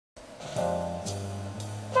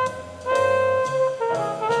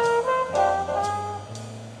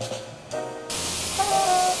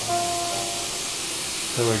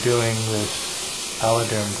we're doing this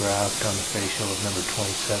AlloDerm graft on the facial of number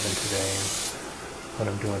 27 today. What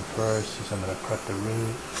I'm doing first is I'm going to cut the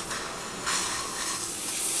root.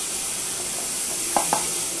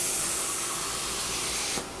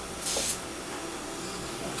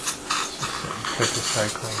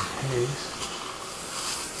 Tetracycline paste.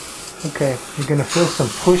 Okay, you're going to feel some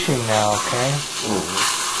pushing now, okay?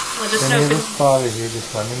 Well, just if any of this bothers you,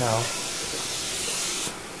 just let me know.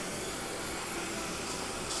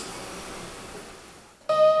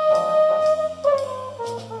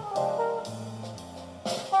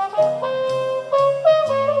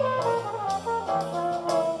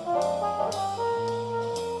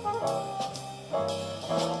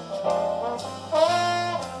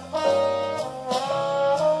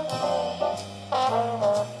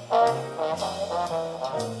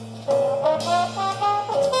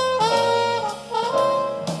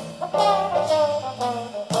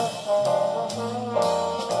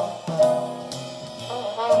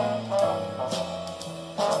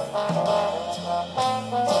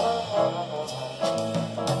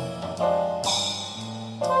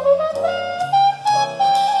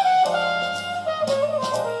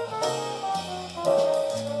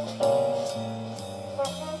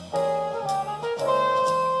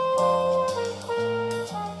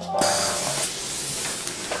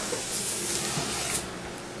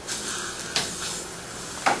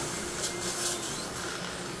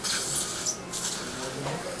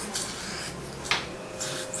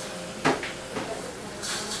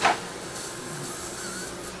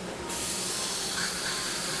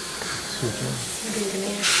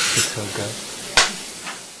 It's so good.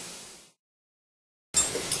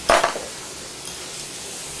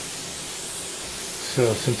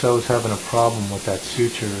 So since I was having a problem with that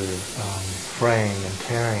suture fraying and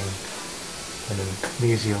tearing and the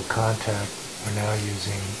mesial contact, we're now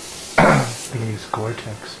using I'm going to use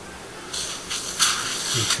GoreTex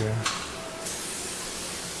suture.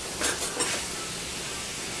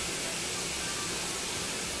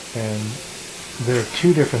 And there are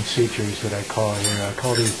two different sutures that I call here. I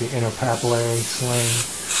call these the inner papillary sling,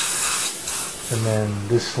 and then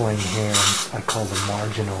this sling here I call the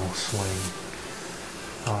marginal sling.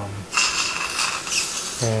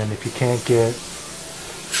 And if you can't get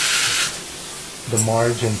the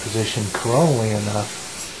margin positioned coronally enough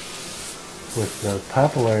with the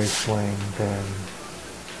papillary sling, then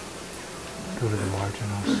go to the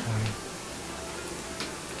marginal sling.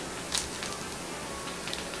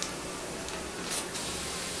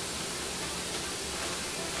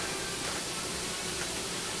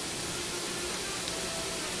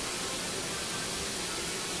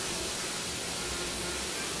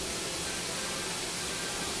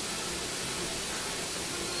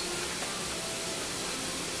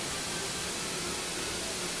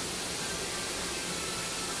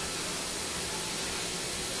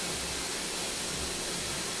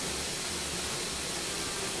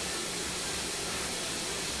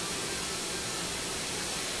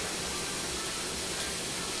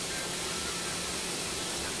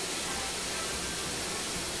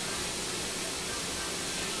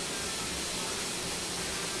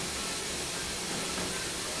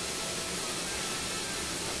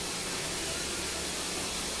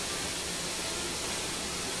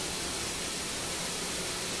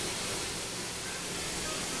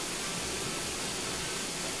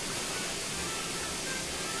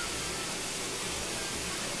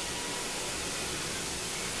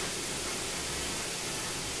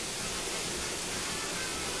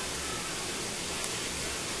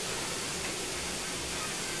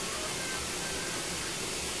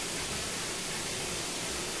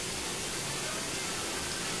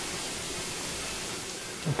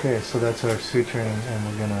 Okay, so that's our suturing, and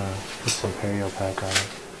we're going to put some PerioPack on it.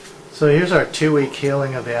 So here's our 2-week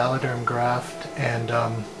healing of the AlloDerm graft, and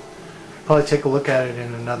probably take a look at it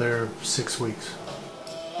in another 6 weeks.